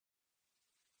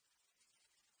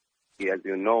As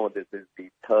you know, this is the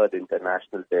third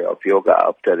International Day of Yoga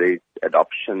after its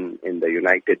adoption in the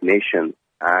United Nations.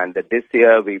 And this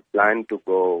year we plan to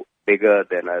go bigger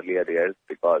than earlier years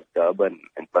because Durban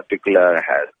in particular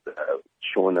has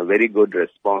shown a very good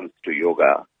response to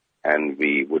yoga. And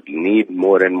we would need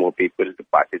more and more people to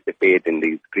participate in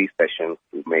these free sessions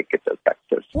to make it a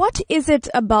success. What is it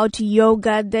about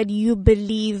yoga that you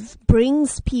believe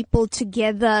brings people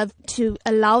together to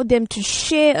allow them to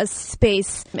share a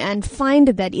space and find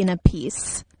that inner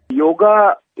peace?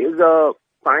 Yoga is a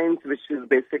science which is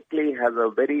basically has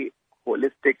a very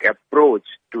holistic approach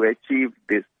to achieve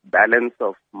this balance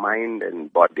of mind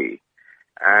and body.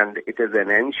 And it is an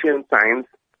ancient science,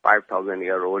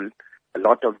 5,000-year-old. A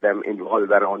lot of them involve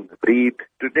around the breath.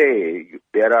 Today,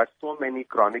 there are so many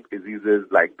chronic diseases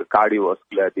like the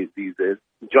cardiovascular diseases,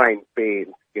 joint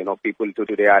pain. People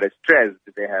today are stressed.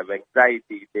 They have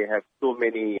anxiety. They have so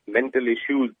many mental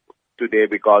issues today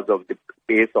because of the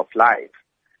pace of life.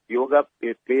 Yoga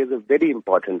plays a very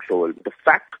important role. The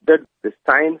fact that the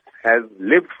science has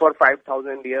lived for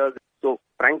 5,000 years, so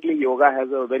frankly, yoga has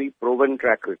a very proven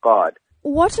track record.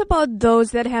 What about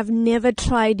those that have never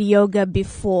tried yoga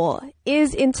before?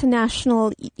 Is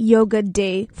International Yoga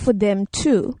Day for them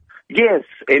too? Yes.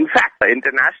 In fact, the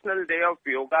International Day of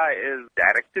Yoga is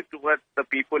directed towards the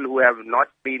people who have not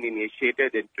been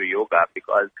initiated into yoga,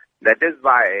 because that is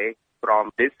why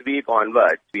from this week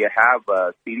onwards, we have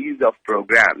a series of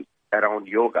programs around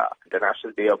yoga.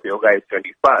 International Day of Yoga is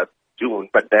 21st June,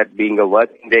 but that being a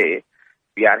working day,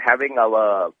 we are having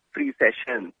our free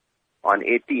sessions on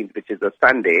 18th, which is a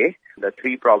Sunday. The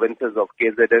three provinces of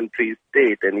KZN, Free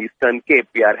State and Eastern Cape,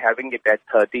 we are having it at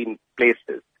 13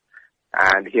 places.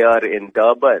 And here in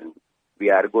Durban,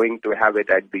 we are going to have it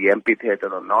at the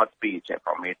amphitheater on North Beach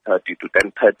from 8:30 to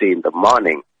 10:30 in the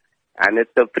morning. And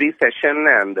it's a free session,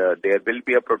 and there will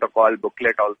be a protocol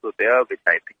booklet also there, which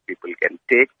I think people can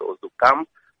take, those who come,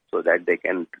 so that they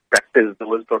can practice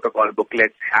those protocol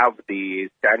booklets, have the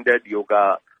standard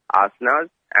yoga asanas.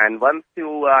 And once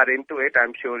you are into it,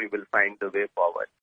 I'm sure you will find the way forward.